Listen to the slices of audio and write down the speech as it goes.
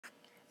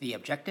The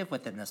objective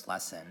within this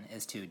lesson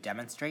is to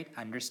demonstrate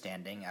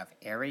understanding of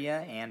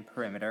area and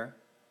perimeter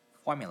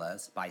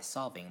formulas by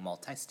solving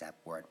multi-step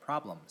word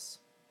problems.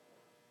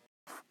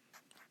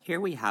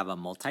 Here we have a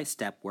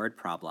multi-step word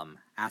problem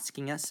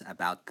asking us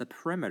about the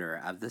perimeter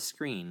of the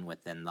screen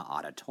within the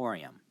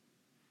auditorium.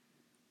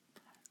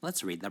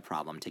 Let's read the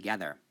problem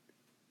together.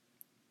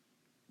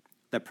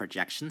 The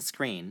projection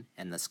screen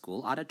in the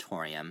school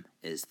auditorium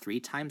is 3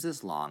 times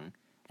as long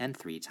and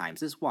 3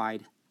 times as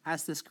wide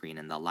as the screen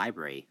in the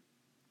library.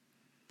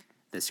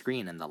 The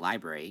screen in the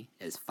library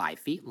is 5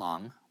 feet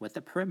long with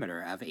a perimeter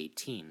of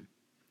 18,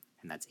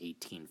 and that's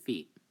 18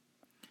 feet.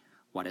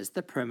 What is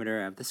the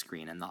perimeter of the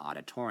screen in the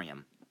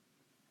auditorium?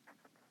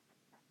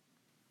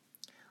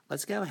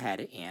 Let's go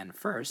ahead and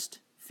first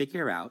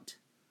figure out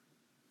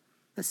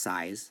the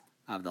size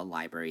of the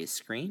library's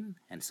screen,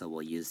 and so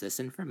we'll use this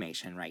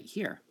information right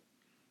here.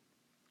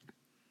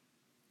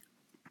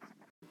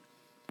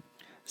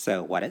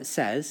 So what it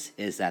says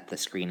is that the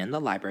screen in the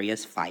library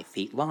is 5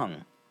 feet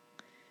long,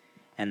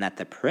 and that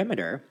the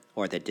perimeter,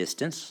 or the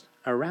distance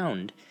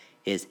around,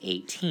 is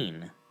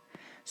 18.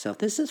 So if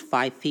this is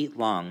 5 feet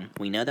long,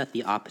 we know that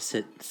the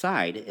opposite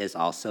side is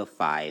also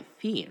 5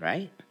 feet,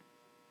 right?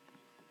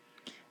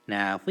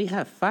 Now, if we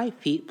have 5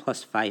 feet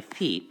plus 5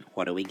 feet,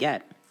 what do we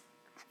get?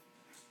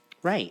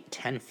 Right,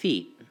 10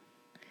 feet.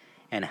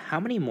 And how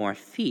many more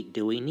feet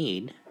do we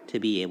need to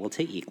be able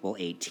to equal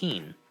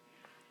 18?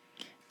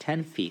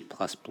 10 feet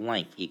plus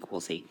blank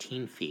equals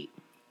 18 feet.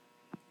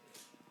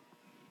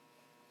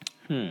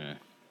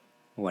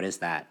 What is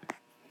that?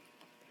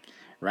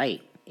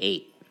 Right,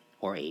 8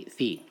 or 8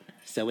 feet.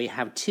 So we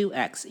have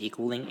 2x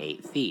equaling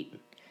 8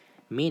 feet,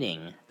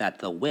 meaning that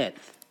the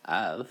width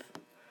of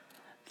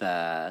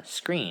the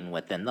screen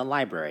within the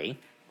library,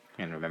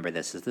 and remember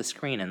this is the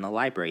screen in the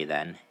library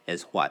then,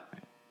 is what?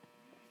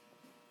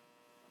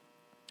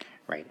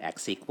 Right,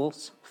 x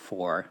equals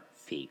 4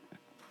 feet.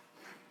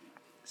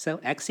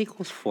 So x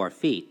equals 4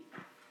 feet.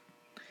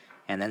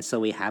 And then so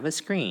we have a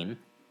screen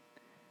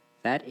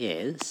that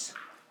is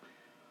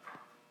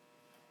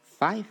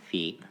 5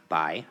 feet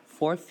by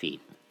 4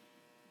 feet.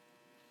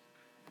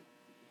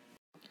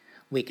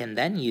 We can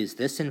then use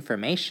this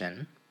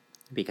information,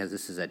 because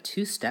this is a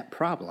two-step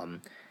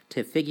problem,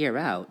 to figure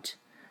out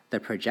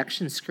the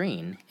projection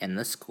screen in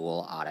the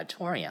school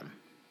auditorium.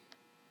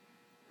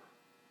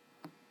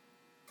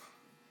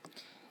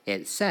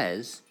 It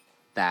says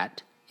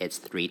that it's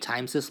 3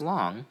 times as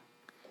long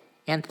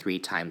and 3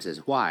 times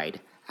as wide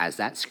as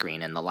that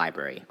screen in the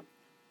library.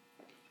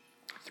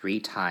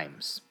 3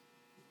 times.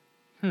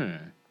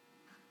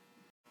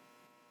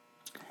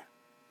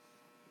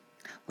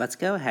 Let's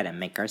go ahead and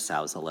make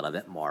ourselves a little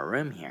bit more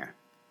room here.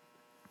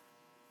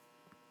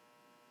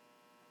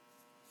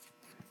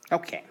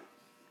 Okay.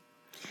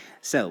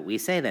 So we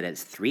say that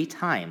it's 3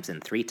 times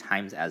and 3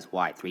 times as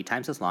wide. 3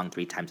 times as long,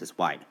 3 times as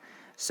wide.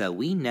 So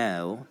we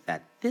know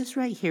that this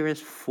right here is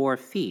 4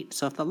 feet.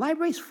 So if the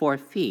library is 4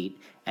 feet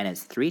and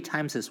it's 3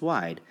 times as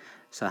wide,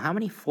 so how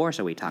many 4s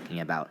are we talking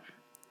about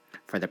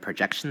for the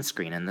projection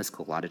screen in the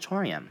school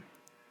auditorium?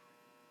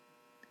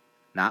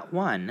 Not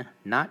 1,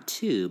 not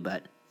 2,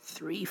 but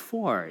 3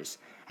 4s.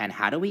 And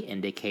how do we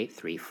indicate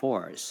 3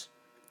 4s?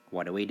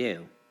 What do we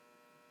do?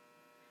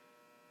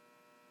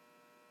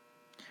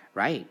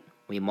 Right,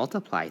 we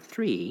multiply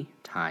 3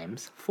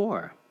 times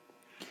 4,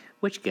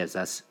 which gives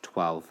us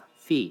 12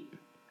 feet.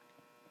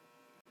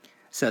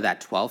 So that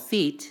 12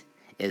 feet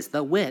is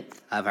the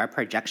width of our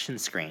projection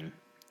screen.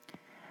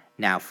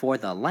 Now for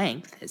the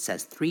length, it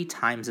says 3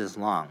 times as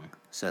long.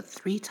 So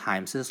 3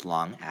 times as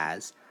long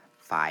as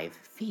 5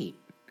 feet.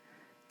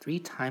 3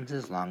 times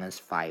as long as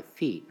 5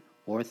 feet,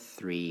 or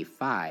 3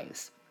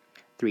 5s.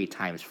 3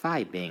 times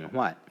 5 being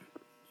what?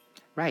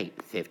 Right,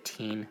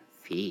 15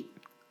 feet.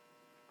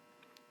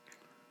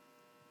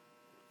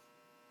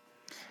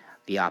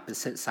 The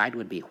opposite side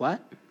would be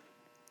what?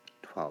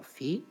 12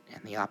 feet.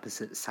 And the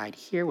opposite side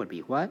here would be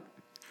what?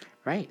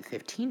 Right,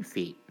 15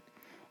 feet.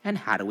 And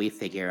how do we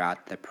figure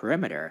out the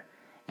perimeter?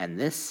 And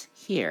this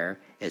here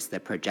is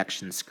the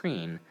projection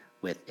screen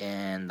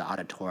within the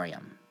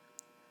auditorium.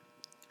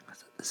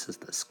 So this is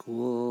the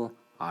school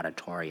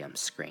auditorium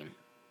screen.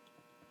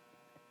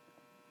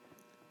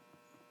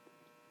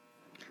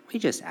 We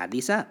just add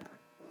these up.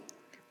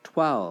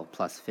 12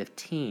 plus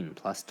 15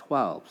 plus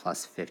 12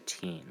 plus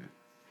 15.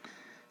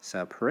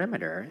 So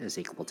perimeter is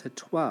equal to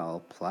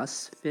 12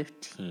 plus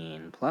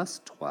 15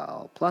 plus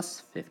 12 plus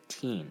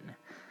 15.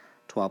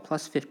 12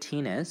 plus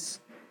 15 is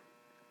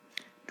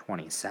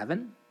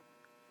 27.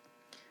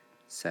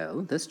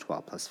 So this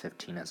 12 plus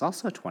 15 is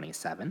also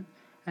 27.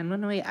 And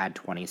when we add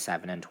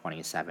 27 and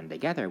 27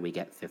 together, we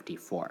get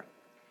 54.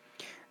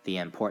 The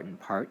important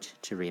part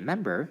to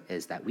remember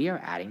is that we are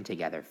adding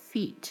together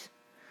feet.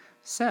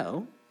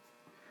 So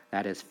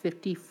that is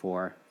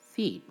 54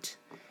 feet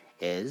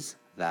is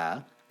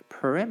the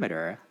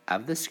perimeter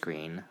of the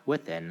screen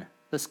within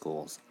the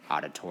school's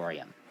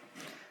auditorium.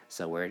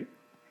 So we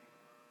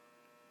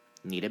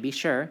need to be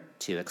sure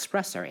to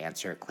express our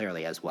answer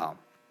clearly as well.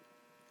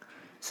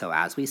 So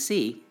as we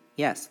see,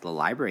 yes, the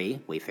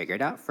library we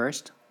figured out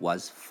first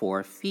was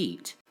 4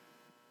 feet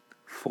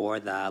for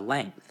the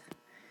length.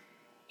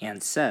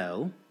 And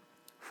so,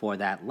 for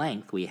that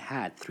length, we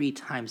had 3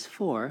 times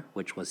 4,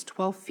 which was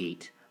 12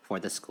 feet for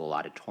the school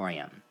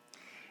auditorium.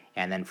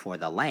 And then for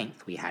the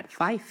length, we had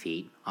 5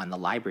 feet on the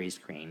library's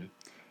green,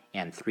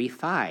 and 3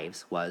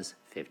 5s was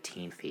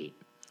 15 feet.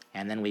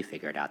 And then we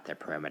figured out their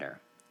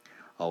perimeter.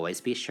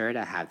 Always be sure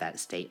to have that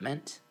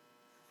statement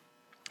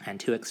and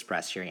to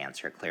express your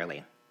answer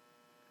clearly.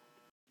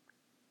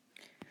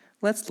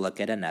 Let's look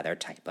at another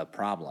type of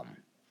problem.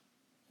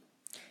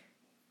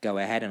 Go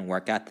ahead and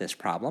work out this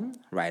problem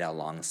right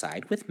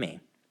alongside with me.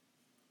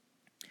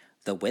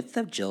 The width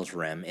of Jill's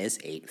room is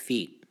 8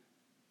 feet.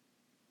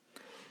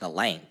 The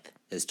length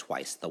is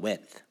twice the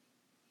width.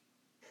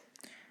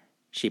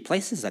 She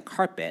places a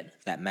carpet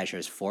that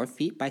measures 4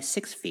 feet by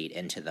 6 feet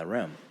into the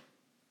room.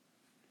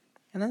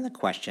 And then the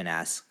question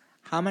asks,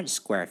 how much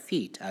square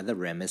feet of the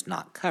room is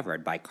not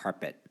covered by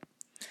carpet?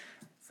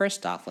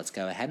 First off, let's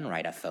go ahead and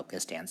write a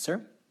focused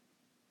answer.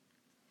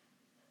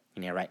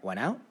 Can you write one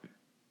out?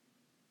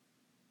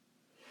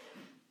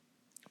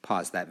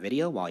 Pause that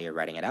video while you're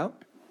writing it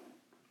out.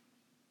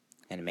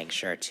 And make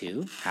sure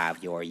to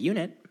have your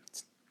unit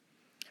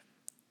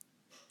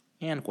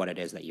and what it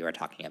is that you are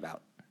talking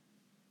about.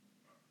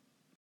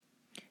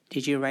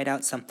 Did you write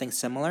out something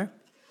similar?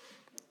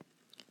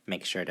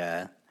 Make sure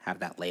to have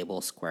that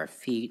label square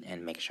feet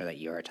and make sure that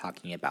you are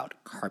talking about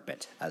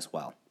carpet as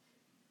well.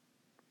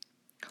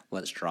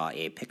 Let's draw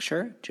a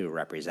picture to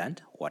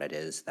represent what it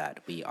is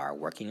that we are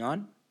working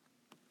on.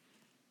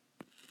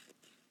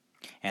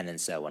 And then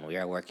so when we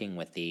are working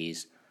with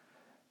these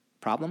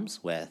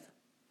problems with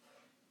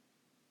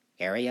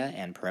area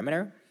and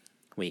perimeter,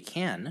 we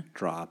can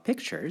draw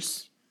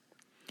pictures.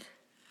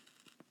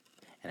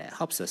 And it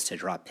helps us to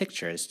draw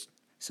pictures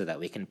so that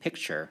we can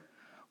picture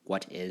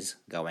what is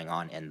going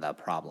on in the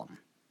problem.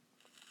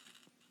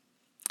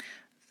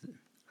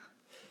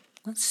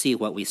 Let's see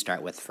what we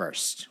start with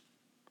first.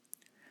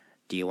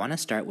 Do you want to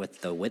start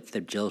with the width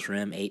of Jill's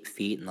room, 8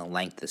 feet, and the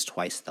length is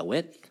twice the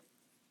width?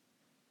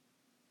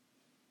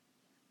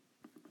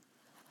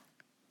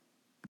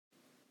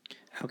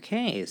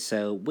 Okay,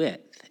 so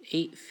width,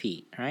 8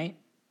 feet, right?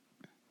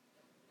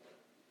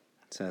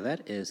 So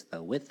that is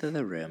the width of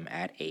the room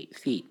at 8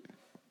 feet.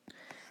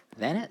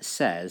 Then it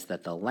says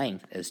that the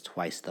length is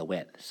twice the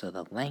width. So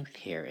the length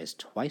here is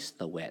twice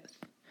the width.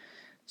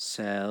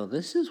 So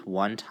this is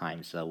 1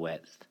 times the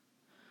width.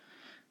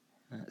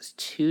 That's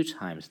 2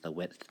 times the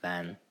width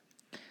then.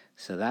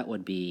 So that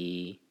would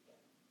be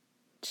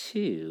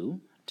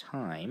 2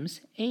 times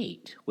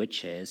 8,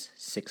 which is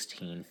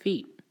 16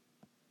 feet.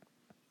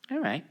 All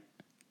right.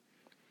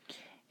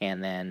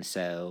 And then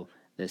so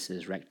this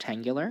is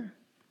rectangular.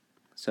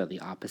 So the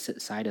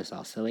opposite side is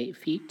also 8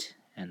 feet.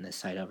 And this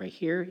side over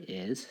here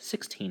is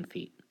 16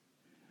 feet.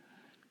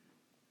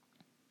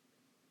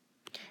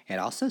 It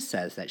also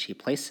says that she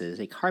places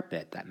a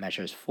carpet that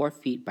measures 4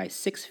 feet by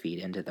 6 feet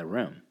into the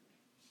room.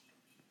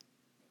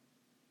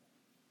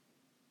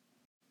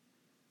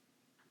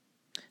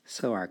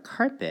 So our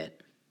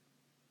carpet,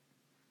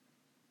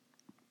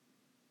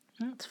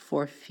 that's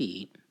 4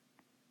 feet.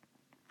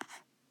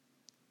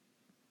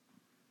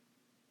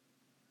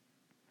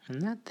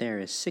 And that there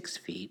is 6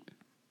 feet.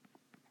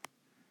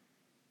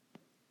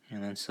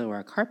 And then so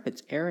our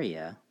carpet's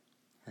area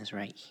is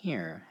right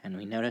here, and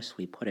we notice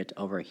we put it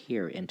over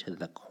here into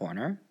the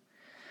corner,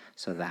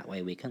 so that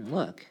way we can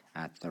look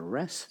at the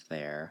rest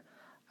there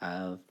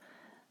of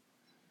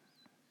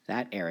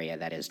that area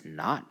that is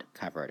not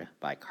covered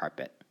by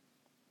carpet.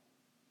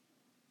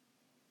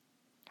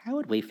 How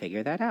would we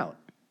figure that out?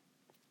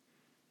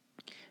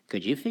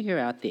 Could you figure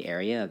out the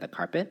area of the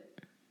carpet?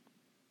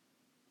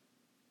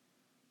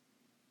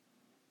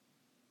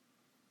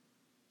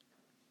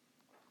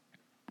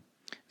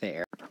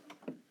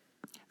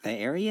 The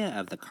area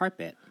of the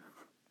carpet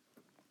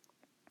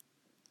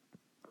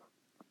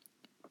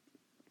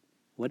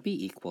would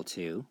be equal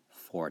to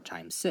 4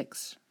 times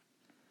 6,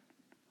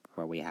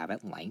 where we have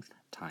it length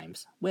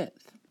times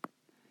width,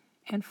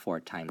 and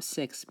 4 times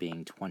 6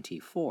 being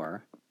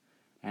 24,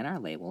 and our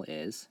label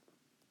is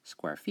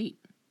square feet.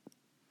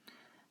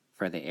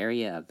 For the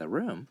area of the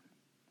room,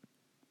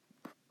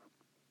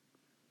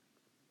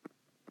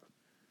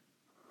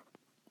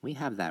 we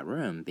have that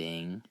room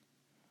being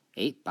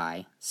 8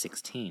 by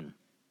 16.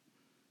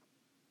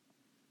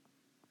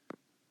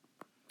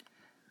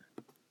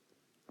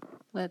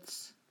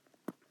 Let's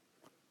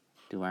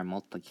do our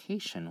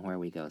multiplication where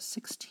we go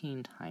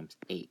 16 times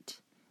 8.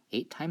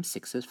 8 times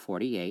 6 is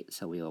 48,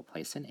 so we will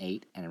place an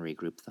 8 and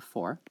regroup the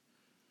 4.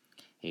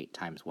 8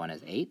 times 1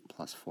 is 8,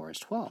 plus 4 is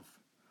 12.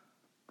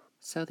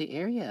 So the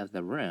area of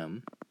the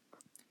room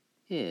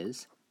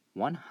is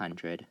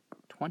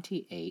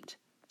 128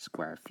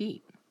 square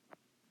feet.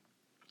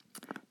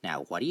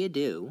 Now, what do you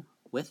do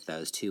with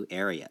those two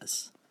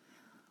areas?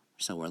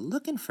 So we're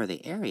looking for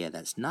the area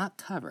that's not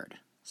covered.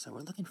 So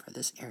we're looking for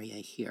this area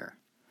here.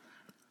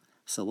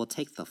 So we'll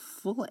take the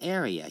full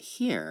area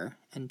here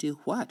and do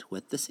what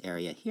with this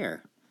area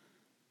here?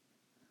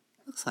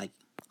 Looks like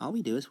all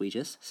we do is we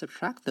just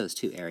subtract those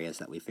two areas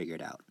that we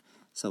figured out.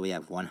 So we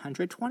have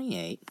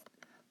 128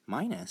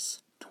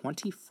 minus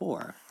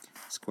 24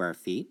 square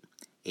feet.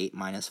 8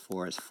 minus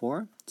 4 is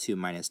 4, 2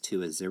 minus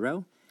 2 is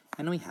 0,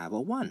 and we have a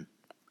 1.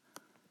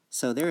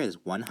 So there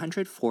is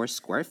 104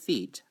 square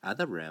feet of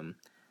the room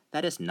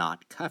that is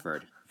not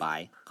covered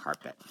by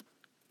carpet.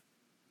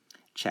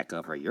 Check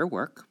over your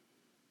work,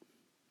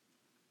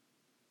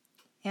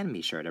 and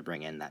be sure to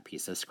bring in that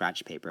piece of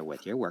scratch paper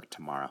with your work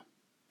tomorrow.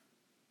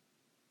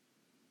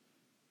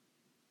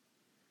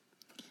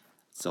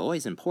 It's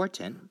always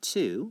important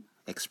to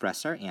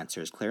express our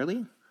answers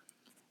clearly,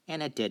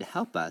 and it did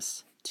help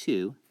us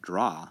to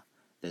draw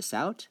this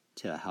out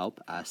to help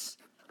us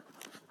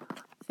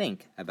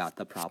think about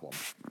the problem.